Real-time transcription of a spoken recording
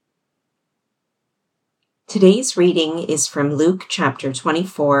Today's reading is from Luke chapter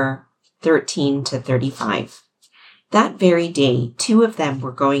 24, 13 to 35. That very day, two of them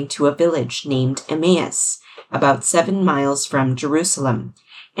were going to a village named Emmaus, about 7 miles from Jerusalem,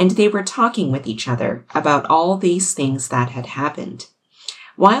 and they were talking with each other about all these things that had happened.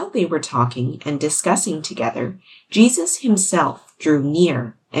 While they were talking and discussing together, Jesus himself drew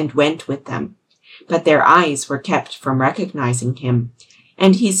near and went with them, but their eyes were kept from recognizing him.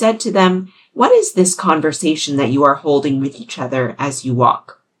 And he said to them, "What is this conversation that you are holding with each other as you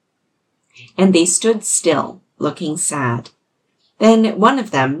walk?" And they stood still, looking sad. Then one of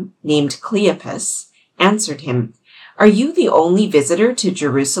them, named Cleopas, answered him, "Are you the only visitor to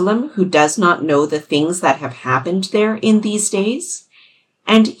Jerusalem who does not know the things that have happened there in these days?"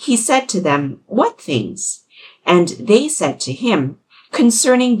 And he said to them, "What things?" And they said to him,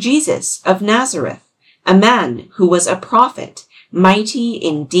 "Concerning Jesus of Nazareth, a man who was a prophet, mighty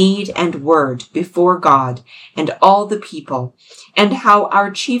in deed and word before God and all the people, and how our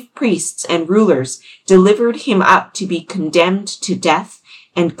chief priests and rulers delivered him up to be condemned to death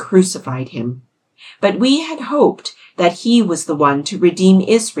and crucified him. But we had hoped that he was the one to redeem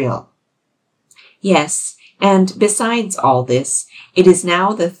Israel. Yes, and besides all this, it is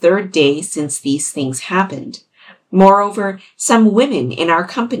now the 3rd day since these things happened. Moreover, some women in our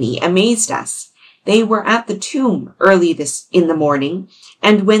company amazed us. They were at the tomb early in the morning,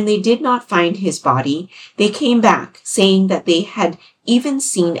 and when they did not find his body, they came back, saying that they had even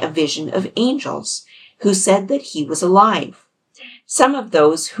seen a vision of angels, who said that he was alive. Some of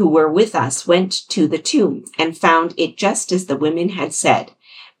those who were with us went to the tomb and found it just as the women had said,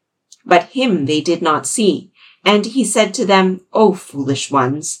 but him they did not see. And he said to them, 'O foolish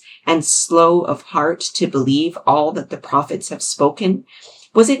ones, and slow of heart to believe all that the prophets have spoken.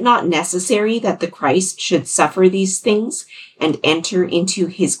 Was it not necessary that the Christ should suffer these things and enter into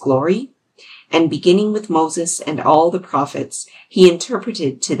his glory?' And beginning with Moses and all the prophets, he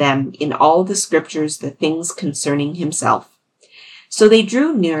interpreted to them in all the scriptures the things concerning himself. So they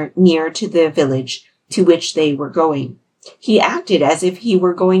drew near to the village to which they were going. He acted as if he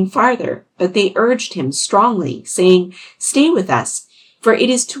were going farther, but they urged him strongly, saying, 'Stay with us, for it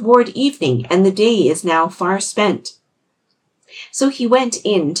is toward evening, and the day is now far spent.' So he went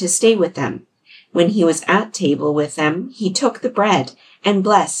in to stay with them. When he was at table with them, he took the bread and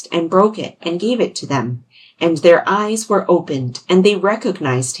blessed and broke it and gave it to them. And their eyes were opened, and they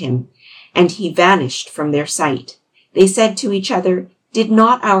recognized him, and he vanished from their sight. They said to each other, 'Did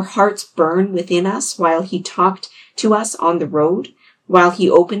not our hearts burn within us while he talked to us on the road, while he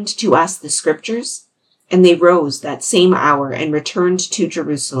opened to us the scriptures?' And they rose that same hour and returned to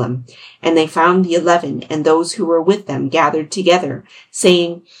Jerusalem. And they found the 11 and those who were with them gathered together,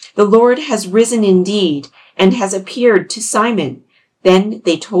 saying, 'The Lord has risen indeed, and has appeared to Simon.' Then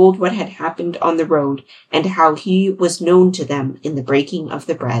they told what had happened on the road, and how he was known to them in the breaking of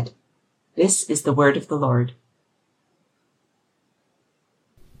the bread." This is the word of the Lord.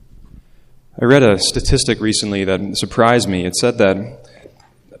 I read a statistic recently that surprised me. It said that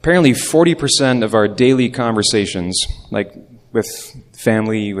apparently 40% of our daily conversations, like with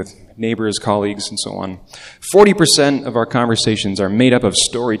family, with neighbors, colleagues, and so on, 40% of our conversations are made up of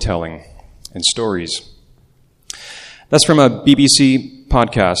storytelling and stories. That's from a BBC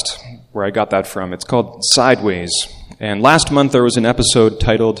podcast where I got that from. It's called Sideways. And last month there was an episode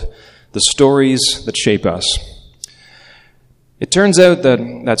titled "The Stories That Shape Us." It turns out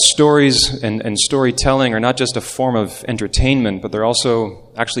that stories and storytelling are not just a form of entertainment, but they're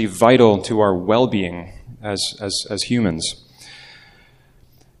also actually vital to our well-being as humans.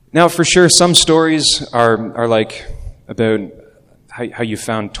 Now, for sure, some stories are like about how you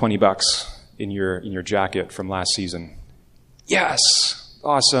found $20 in your jacket from last season. Yes,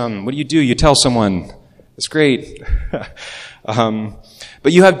 awesome. What do? You tell someone. It's great.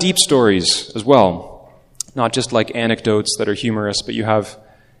 But you have deep stories as well. Not just like anecdotes that are humorous, but you have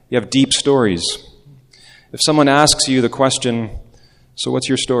deep stories. If someone asks you the question, "So what's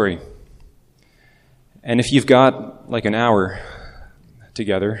your story?" And if you've got like an hour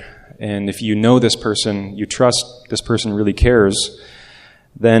together, and if you know this person, you trust this person really cares,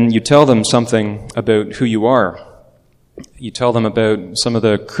 then you tell them something about who you are. You tell them about some of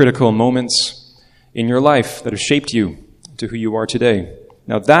the critical moments in your life that have shaped you to who you are today.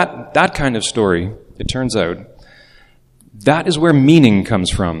 Now that kind of story, it turns out, that is where meaning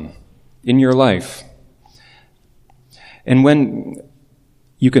comes from in your life. And when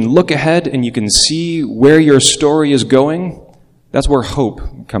you can look ahead and you can see where your story is going, that's where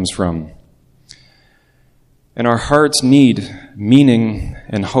hope comes from. And our hearts need meaning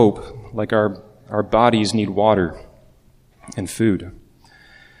and hope like our bodies need water and food.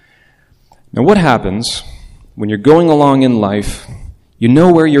 Now what happens when you're going along in life, you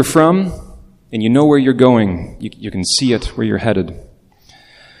know where you're from and you know where you're going. You can see it, where you're headed.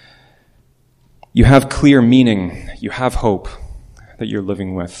 You have clear meaning. You have hope that you're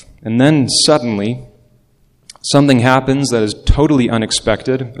living with. And then suddenly, something happens that is totally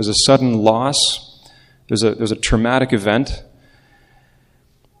unexpected. There's a sudden loss. There's a traumatic event.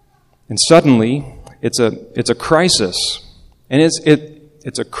 And suddenly, it's a crisis. And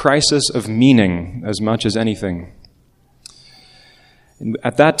it's a crisis of meaning as much as anything. And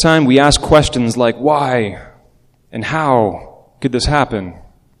at that time, we ask questions like, why and how could this happen?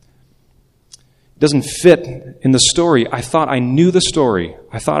 It doesn't fit in the story. I thought I knew the story.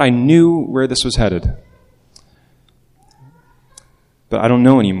 I thought I knew where this was headed. But I don't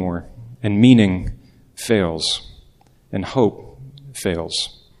know anymore. And meaning fails. And hope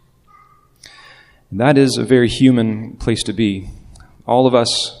fails. And that is a very human place to be. All of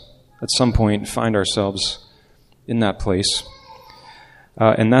us, at some point, find ourselves in that place.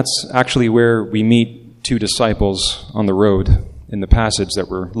 And that's actually where we meet two disciples on the road in the passage that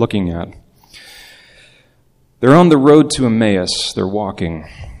we're looking at. They're on the road to Emmaus. They're walking.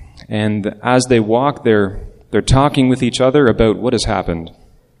 And as they walk, they're talking with each other about what has happened.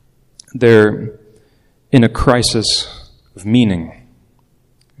 They're in a crisis of meaning,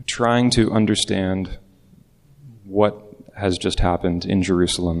 trying to understand what has just happened in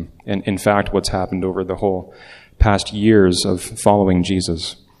Jerusalem, and in fact, what's happened over the whole past years of following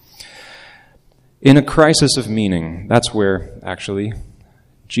Jesus. In a crisis of meaning, that's where, actually,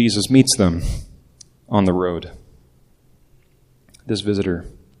 Jesus meets them on the road. This visitor.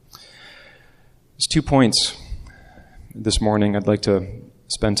 There's 2 points this morning I'd like to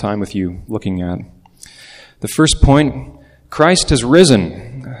spend time with you looking at. The first point, Christ has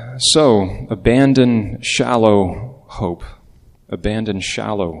risen, so abandon shallow hope. Abandon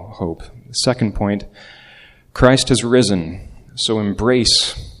shallow hope. The second point, Christ has risen, so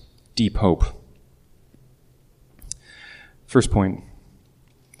embrace deep hope. First point.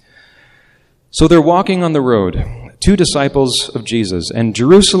 So they're walking on the road, two disciples of Jesus, and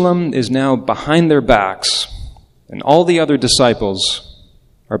Jerusalem is now behind their backs, and all the other disciples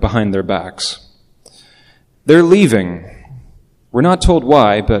are behind their backs. They're leaving. We're not told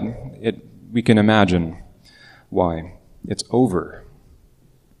why, but we can imagine why. It's over.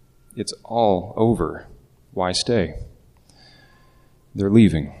 It's all over. Why stay? They're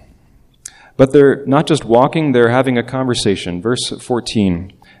leaving. But they're not just walking, they're having a conversation. Verse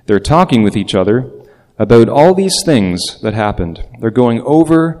 14. They're talking with each other about all these things that happened. They're going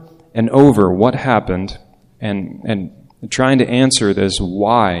over and over what happened and trying to answer this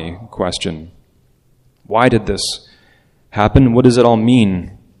why question. Why did this happen? What does it all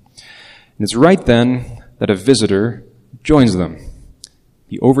mean? And it's right then that a visitor joins them.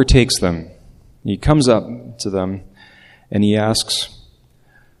 He overtakes them. He comes up to them and he asks,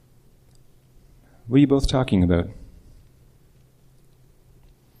 "What are you both talking about?"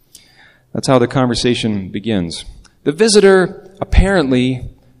 That's how the conversation begins. The visitor apparently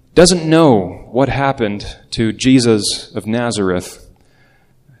doesn't know what happened to Jesus of Nazareth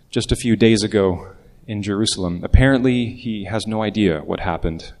just a few days ago in Jerusalem. Apparently, he has no idea what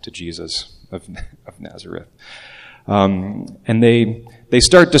happened to Jesus of Nazareth. And they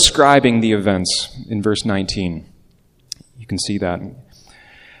start describing the events in verse 19. You can see that.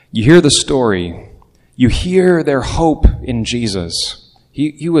 You hear the story. You hear their hope in Jesus.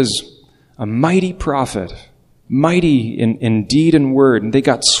 He was a mighty prophet, mighty in deed and word, and they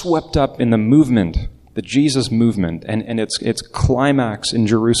got swept up in the movement, the Jesus movement, and its climax in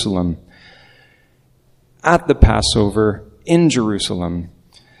Jerusalem. At the Passover in Jerusalem,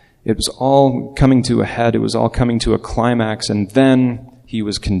 it was all coming to a head, it was all coming to a climax, and then he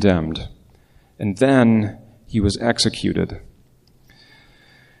was condemned. And then he was executed.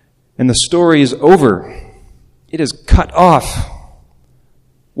 And the story is over. It is cut off.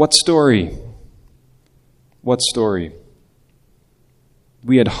 What story? What story?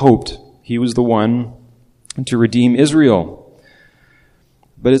 We had hoped he was the one to redeem Israel.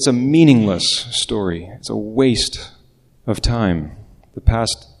 But it's a meaningless story. It's a waste of time. The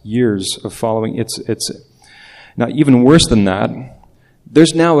past years of following, it's not even worse than that.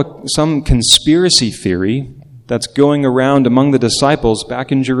 There's now some conspiracy theory that's going around among the disciples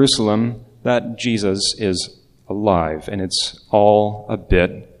back in Jerusalem that Jesus is alive, and it's all a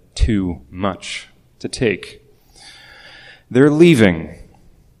bit too much to take. They're leaving.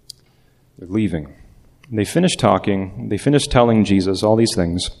 They're leaving. They finish talking. They finish telling Jesus all these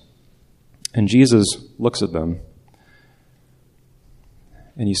things. And Jesus looks at them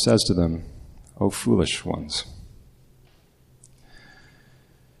and he says to them, "O foolish ones."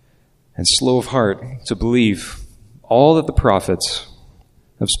 and slow of heart to believe all that the prophets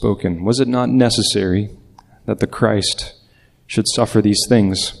have spoken? Was it not necessary that the Christ should suffer these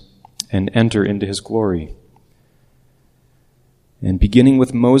things and enter into his glory? And beginning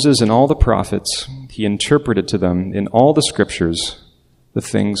with Moses and all the prophets, he interpreted to them in all the scriptures the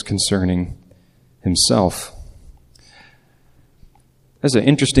things concerning himself. That's an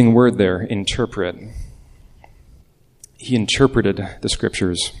interesting word there, interpret. He interpreted the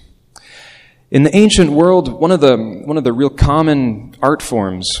scriptures. In the ancient world, one of the real common art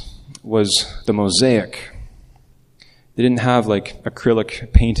forms was the mosaic. They didn't have like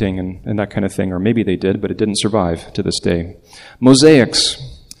acrylic painting and that kind of thing, or maybe they did, but it didn't survive to this day. Mosaics,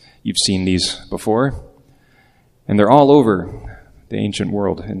 you've seen these before, and they're all over the ancient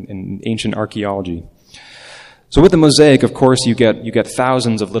world in ancient archaeology. So with the mosaic, of course, you get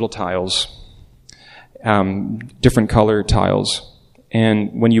thousands of little tiles, different color tiles.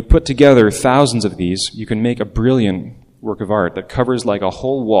 And when you put together thousands of these, you can make a brilliant work of art that covers like a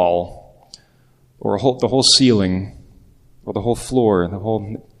whole wall or the whole ceiling or the whole floor, the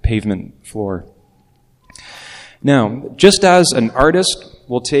whole pavement floor. Now, just as an artist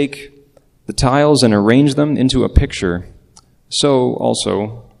will take the tiles and arrange them into a picture, so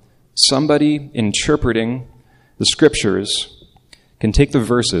also somebody interpreting the scriptures can take the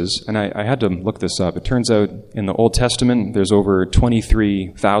verses, and I had to look this up. It turns out in the Old Testament, there's over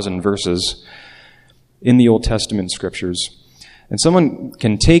 23,000 verses in the Old Testament scriptures. And someone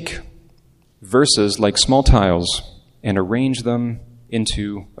can take verses like small tiles and arrange them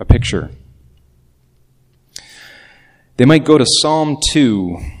into a picture. They might go to Psalm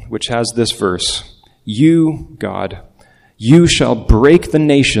 2, which has this verse, "You, God, you shall break the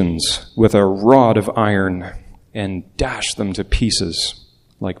nations with a rod of iron and dash them to pieces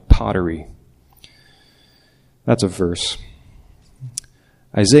like pottery." That's a verse.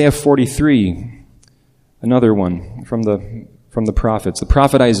 Isaiah 43, another one from the prophets. The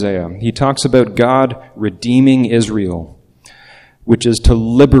prophet Isaiah, he talks about God redeeming Israel, which is to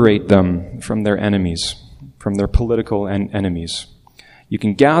liberate them from their enemies, from their political enemies. You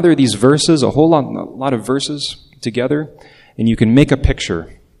can gather these verses, a lot of verses together, and you can make a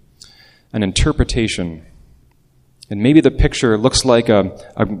picture, an interpretation. And maybe the picture looks like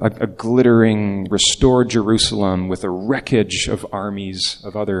a glittering, restored Jerusalem with a wreckage of armies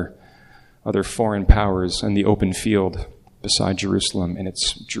of other foreign powers in the open field beside Jerusalem. And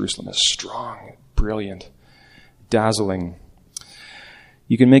Jerusalem is strong, brilliant, dazzling.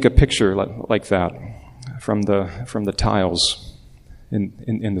 You can make a picture like that from the tiles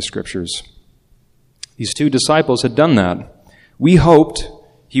in the scriptures. These two disciples had done that. We hoped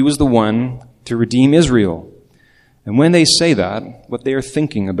he was the one to redeem Israel. And when they say that, what they are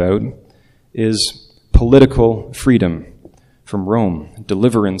thinking about is political freedom from Rome,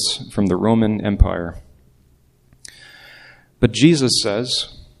 deliverance from the Roman Empire. But Jesus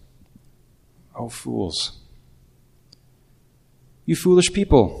says, "Oh, fools, you foolish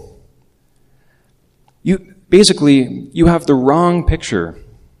people. You have the wrong picture.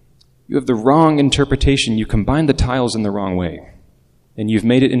 You have the wrong interpretation. You combine the tiles in the wrong way. And you've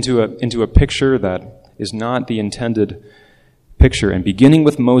made it into a picture that is not the intended picture." And beginning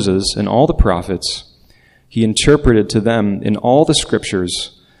with Moses and all the prophets, he interpreted to them in all the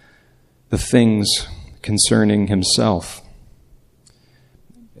scriptures the things concerning himself.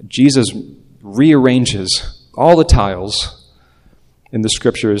 Jesus rearranges all the tiles in the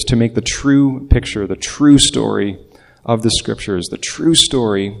scriptures to make the true picture, the true story of the scriptures, the true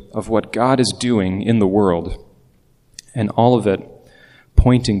story of what God is doing in the world, and all of it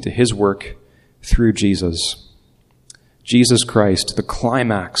pointing to his work through Jesus. Jesus Christ, the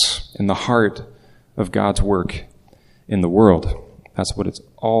climax in the heart of God's work in the world. That's what it's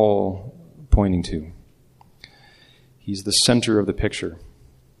all pointing to. He's the center of the picture.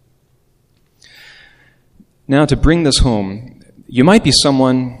 Now, to bring this home, you might be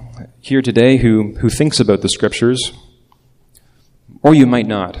someone here today who thinks about the scriptures, or you might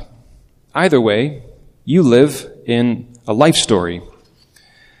not. Either way, you live in a life story.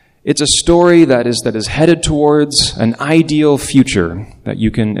 It's a story that is headed towards an ideal future that you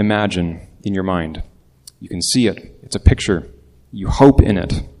can imagine in your mind. You can see it. It's a picture. You hope in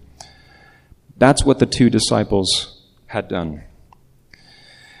it. That's what the two disciples had done.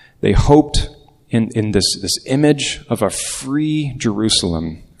 They hoped in this image of a free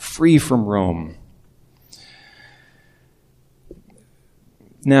Jerusalem, free from Rome.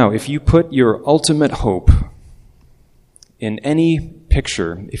 Now, if you put your ultimate hope in any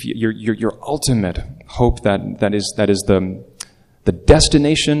picture, if your ultimate hope that is the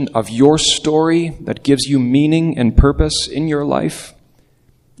destination of your story that gives you meaning and purpose in your life,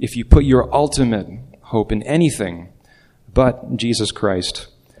 if you put your ultimate hope in anything but Jesus Christ,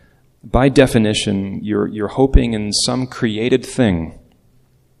 by definition, you're hoping in some created thing,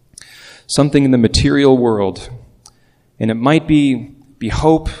 something in the material world. And it might be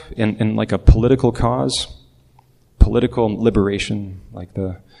hope in like a political cause, political liberation, like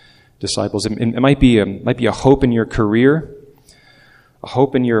the disciples. It might be a hope in your career, a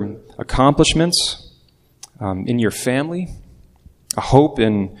hope in your accomplishments, in your family, a hope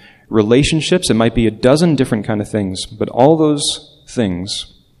in relationships. It might be a dozen different kind of things, but all those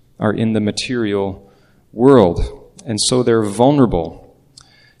things are in the material world. And so they're vulnerable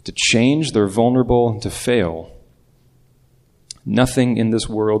to change, they're vulnerable to fail. Nothing in this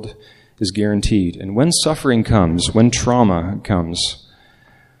world is guaranteed. And when suffering comes, when trauma comes,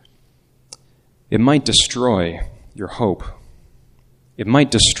 it might destroy your hope. It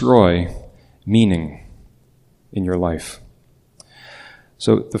might destroy meaning in your life.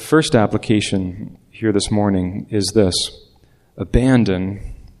 So the first application here this morning is this: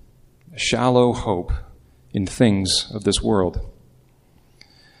 abandon shallow hope in things of this world.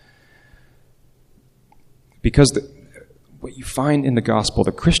 Because what you find in the gospel,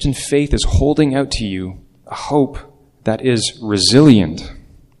 the Christian faith is holding out to you a hope that is resilient.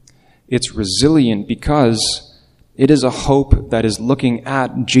 It's resilient because it is a hope that is looking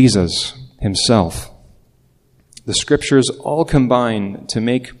at Jesus himself. The scriptures all combine to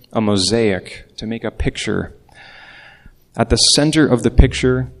make a mosaic, to make a picture. At the center of the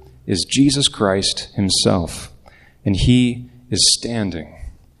picture is Jesus Christ himself, and he is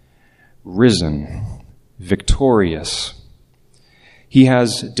standing, risen, victorious. He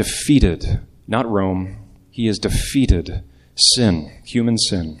has defeated, not Rome, he has defeated sin, human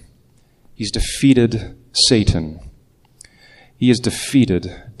sin. He's defeated Satan. He has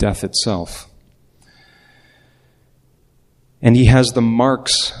defeated death itself. And he has the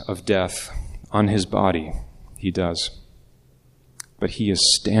marks of death on his body. He does. But he is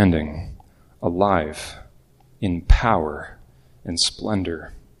standing alive in power and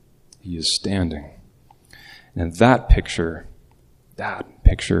splendor. He is standing. And that picture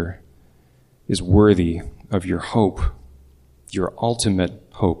is worthy of your hope, your ultimate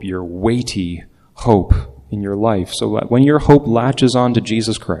hope, your weighty hope in your life. So when your hope latches on to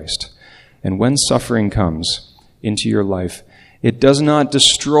Jesus Christ, and when suffering comes into your life, it does not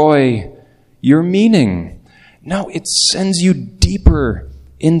destroy your meaning. No, it sends you deeper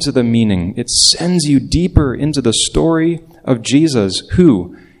into the meaning. It sends you deeper into the story of Jesus,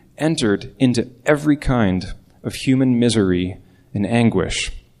 who entered into every kind of human misery and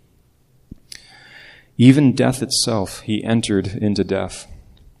anguish. Even death itself, he entered into death.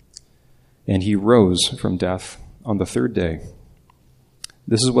 And he rose from death on the third day.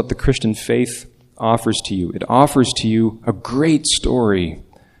 This is what the Christian faith offers to you. It offers to you a great story.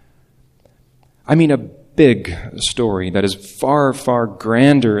 I mean, a big story that is far, far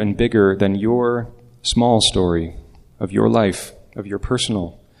grander and bigger than your small story of your life, of your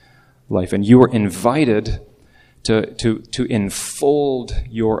personal life. And you are invited to enfold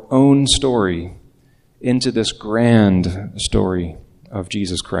your own story into this grand story of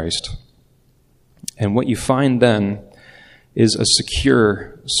Jesus Christ. And what you find then is a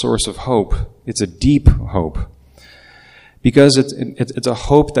secure source of hope. It's a deep hope. Because it's a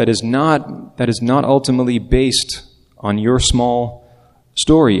hope that is not ultimately based on your small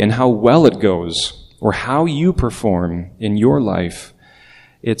story and how well it goes or how you perform in your life.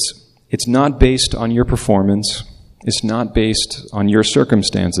 It's not based on your performance. It's not based on your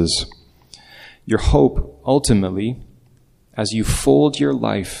circumstances. Your hope, ultimately, as you fold your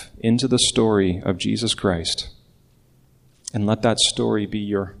life into the story of Jesus Christ, and let that story be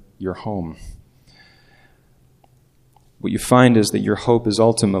your home, what you find is that your hope is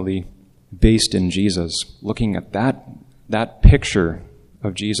ultimately based in Jesus, looking at that picture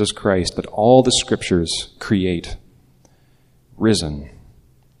of Jesus Christ that all the scriptures create, risen,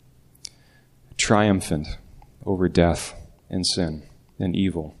 triumphant over death and sin and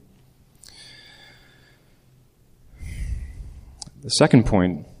evil. The second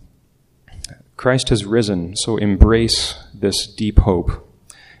point, Christ has risen, so embrace this deep hope.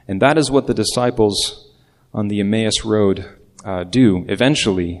 And that is what the disciples on the Emmaus Road do.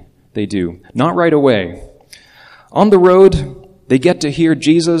 Eventually, they do. Not right away. On the road, they get to hear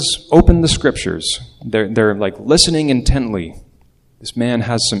Jesus open the scriptures. They're like listening intently. This man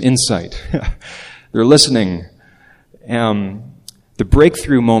has some insight. They're listening. The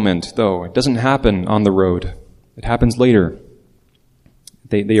breakthrough moment, though, it doesn't happen on the road. It happens later.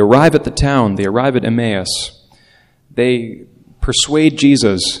 They arrive at the town. They arrive at Emmaus. They persuade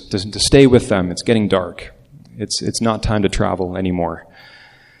Jesus to stay with them. It's getting dark. It's not time to travel anymore.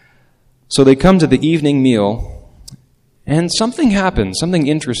 So they come to the evening meal, and something happens, something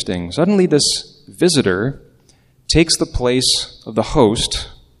interesting. Suddenly this visitor takes the place of the host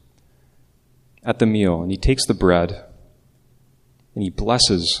at the meal, and he takes the bread, and he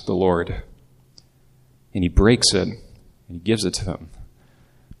blesses the Lord, and he breaks it, and he gives it to them.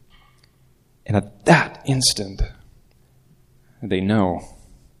 And at that instant, they know.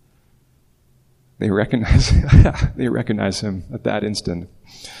 They recognize him at that instant.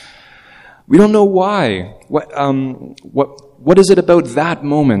 We don't know why. What is it about that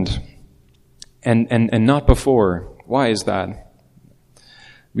moment and not before? Why is that?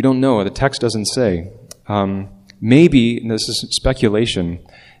 We don't know. The text doesn't say. Maybe, and this is speculation,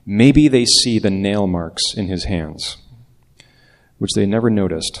 maybe they see the nail marks in his hands, which they never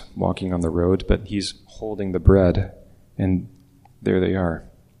noticed walking on the road, but he's holding the bread, and there they are.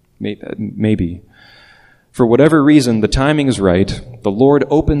 Maybe. For whatever reason, the timing is right. The Lord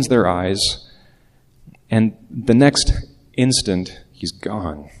opens their eyes, and the next instant, he's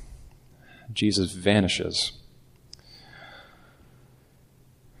gone. Jesus vanishes.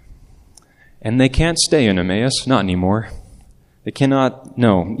 And they can't stay in Emmaus, not anymore. They cannot,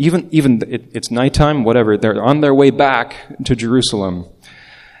 no. Even it's nighttime, whatever. They're on their way back to Jerusalem.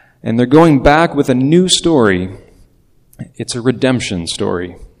 And they're going back with a new story. It's a redemption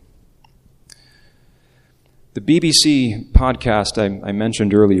story. The BBC podcast I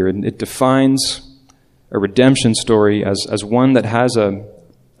mentioned earlier, it defines a redemption story as one that has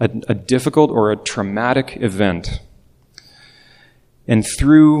a difficult or a traumatic event. And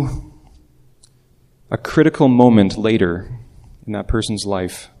through a critical moment later in that person's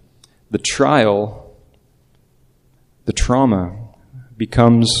life, the trial, the trauma,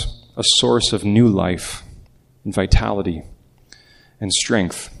 becomes a source of new life and vitality and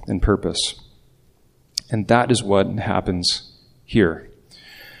strength and purpose. And that is what happens here.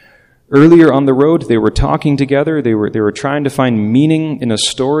 Earlier on the road, they were talking together. They were trying to find meaning in a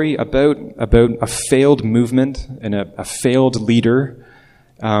story about a failed movement and a failed leader,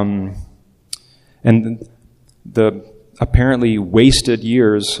 and the apparently wasted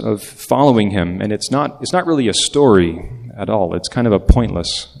years of following him. And it's not really a story at all. It's kind of a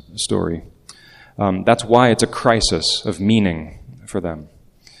pointless story. That's why it's a crisis of meaning for them.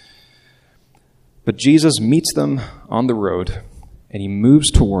 But Jesus meets them on the road, and he moves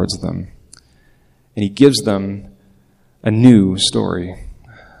towards them, and he gives them a new story,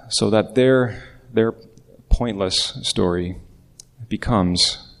 so that their pointless story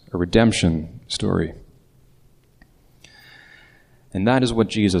becomes a redemption story. And that is what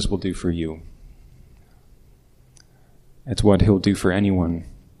Jesus will do for you. It's what he'll do for anyone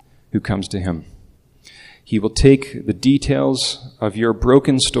who comes to him. He will take the details of your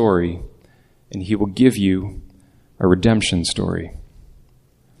broken story, and he will give you a redemption story.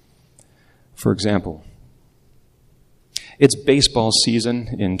 For example, it's baseball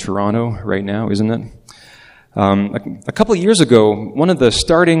season in Toronto right now, isn't it? A couple of years ago, one of the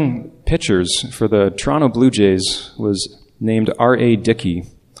starting pitchers for the Toronto Blue Jays was named R.A. Dickey.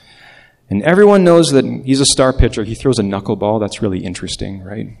 And everyone knows that he's a star pitcher. He throws a knuckleball. That's really interesting,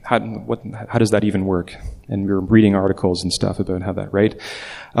 right? How does that even work? And we were reading articles and stuff about how that, right?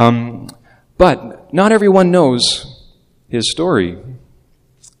 But not everyone knows his story,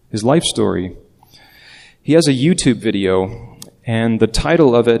 his life story. He has a YouTube video, and the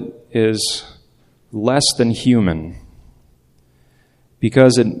title of it is Less Than Human,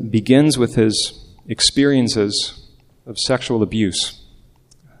 because it begins with his experiences of sexual abuse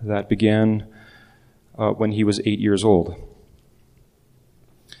that began when he was 8 years old.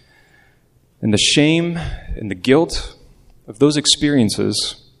 And the shame and the guilt of those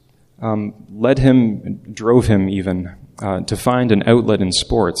experiences drove him even to find an outlet in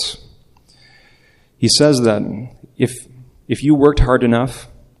sports. He says that if you worked hard enough,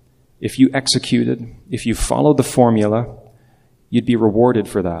 if you executed, if you followed the formula, you'd be rewarded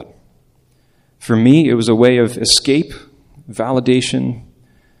for that. For me, it was a way of escape, validation,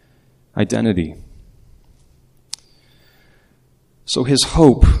 identity. So his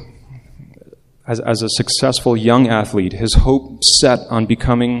hope, as a successful young athlete, his hope set on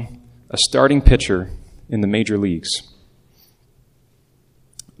becoming a starting pitcher in the major leagues,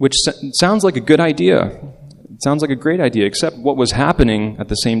 which sounds like a good idea. It sounds like a great idea, except what was happening at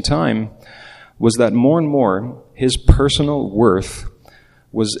the same time was that more and more his personal worth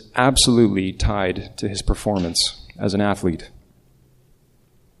was absolutely tied to his performance as an athlete.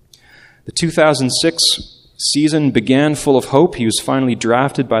 The 2006 season began full of hope. He was finally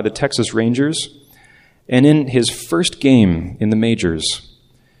drafted by the Texas Rangers, and in his first game in the majors,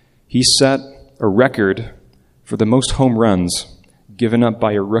 he set a record for the most home runs given up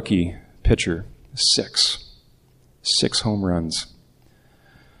by a rookie pitcher. 6 home runs.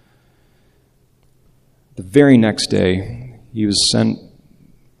 The very next day, he was sent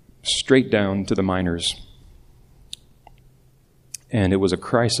straight down to the minors. And it was a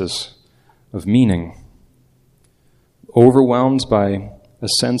crisis of meaning. Overwhelmed by a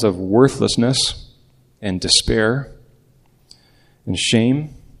sense of worthlessness and despair and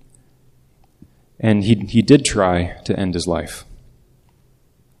shame. And he did try to end his life.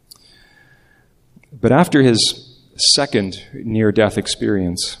 But after his second near-death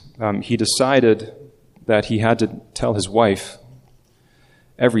experience, he decided that he had to tell his wife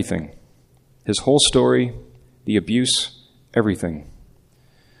everything. His whole story, the abuse, everything.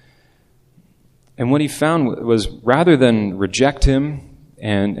 And what he found was, rather than reject him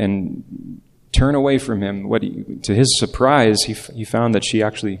and turn away from him, to his surprise, he found that she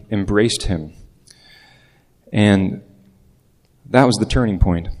actually embraced him. And that was the turning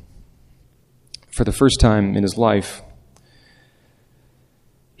point. For the first time in his life,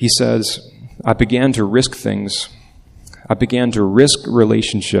 he says, I began to risk things. I began to risk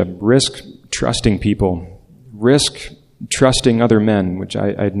relationship, risk trusting people, risk trusting other men, which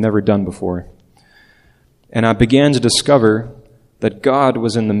I'd never done before. And I began to discover that God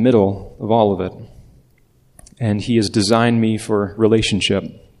was in the middle of all of it. And he has designed me for relationship.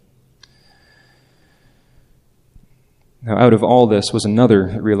 Now, out of all this was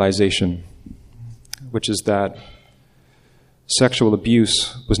another realization, which is that sexual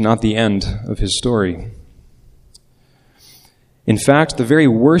abuse was not the end of his story. In fact, the very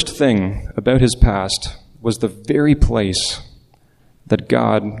worst thing about his past was the very place that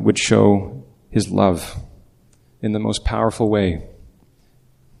God would show his love in the most powerful way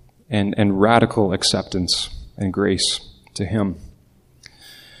and radical acceptance and grace to him.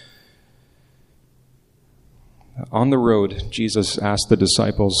 On the road, Jesus asked the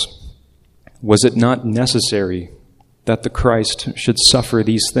disciples, was it not necessary that the Christ should suffer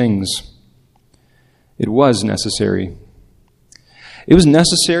these things? It was necessary. It was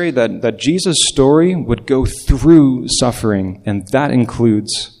necessary that Jesus' story would go through suffering, and that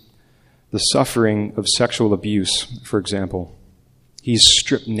includes the suffering of sexual abuse, for example. He's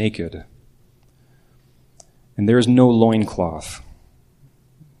stripped naked, and there is no loincloth,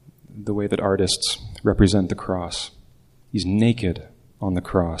 the way that artists represent the cross. He's naked on the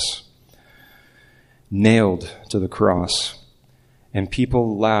cross, nailed to the cross, and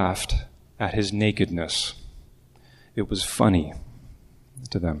people laughed at his nakedness. It was funny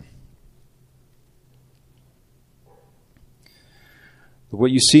to them. But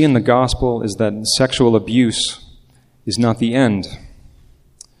what you see in the gospel is that sexual abuse is not the end.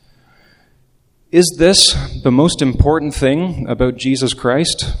 Is this the most important thing about Jesus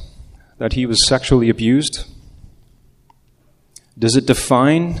Christ, that he was sexually abused? Does it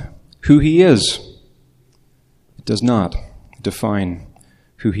define who he is? It does not define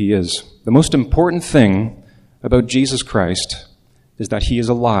who he is. The most important thing about Jesus Christ is that he is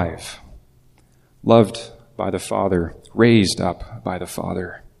alive, loved by the Father, raised up by the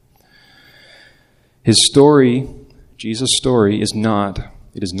Father. His story, Jesus' story, is not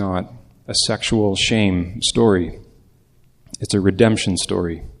a sexual shame story. It's a redemption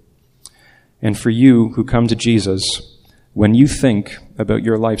story. And for you who come to Jesus, when you think about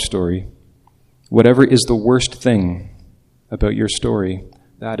your life story, whatever is the worst thing about your story,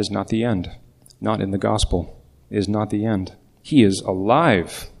 that is not the end. Not in the gospel. It is not the end. He is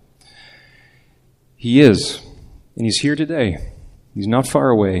alive. He is. And he's here today. He's not far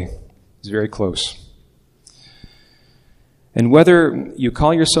away. He's very close. And whether you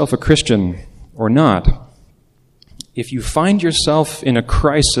call yourself a Christian or not, if you find yourself in a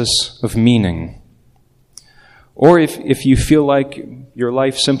crisis of meaning, or if you feel like your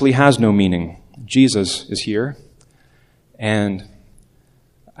life simply has no meaning, Jesus is here, and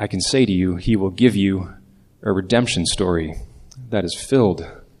I can say to you, he will give you a redemption story that is filled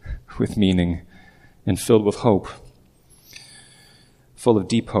with meaning and filled with hope, full of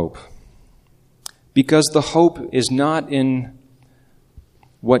deep hope. Because the hope is not in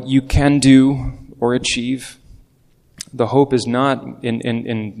what you can do or achieve. The hope is not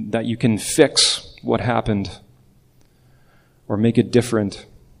in that you can fix what happened or make it different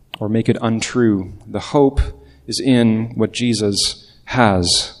or make it untrue. The hope is in what Jesus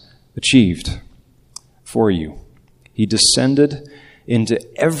has achieved for you. He descended into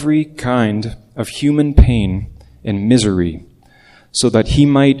every kind of human pain and misery so that he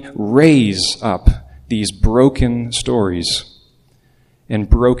might raise up these broken stories and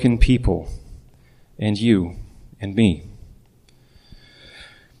broken people and you and me,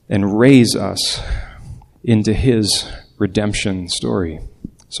 and raise us into his redemption story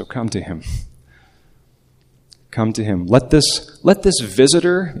So come to him. Come to him. Let this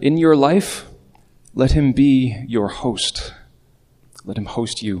visitor in your life, let him be your host. Let him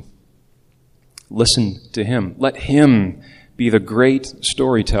host you. Listen to him. Let him be the great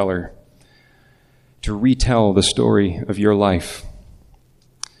storyteller to retell the story of your life.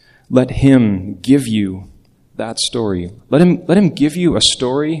 Let him give you that story. Let him give you a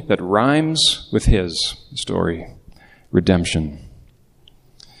story that rhymes with his story, redemption.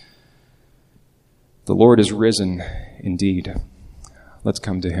 The Lord is risen indeed. Let's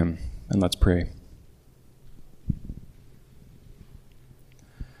come to him and let's pray.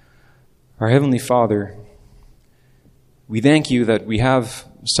 Our Heavenly Father, we thank you that we have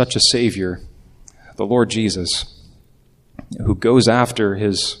such a Savior, the Lord Jesus, who goes after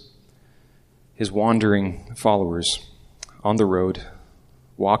his wandering followers on the road,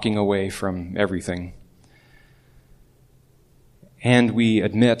 walking away from everything. And we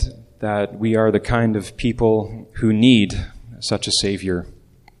admit that we are the kind of people who need such a Savior,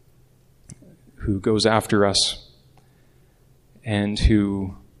 who goes after us and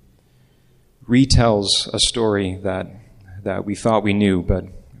who retells a story that we thought we knew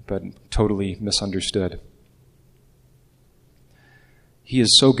but totally misunderstood. He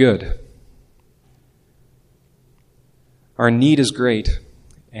is so good. Our need is great,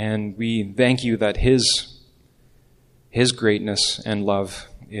 and we thank you that his greatness and love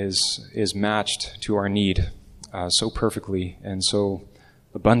is matched to our need so perfectly and so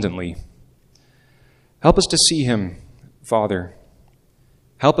abundantly. Help us to see him, Father.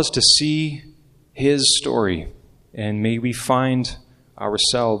 Help us to see his story, and may we find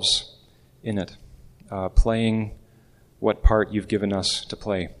ourselves in it, playing what part you've given us to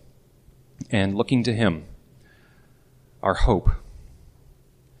play, and looking to him, our hope,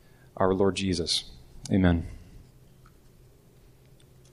 our Lord Jesus. Amen.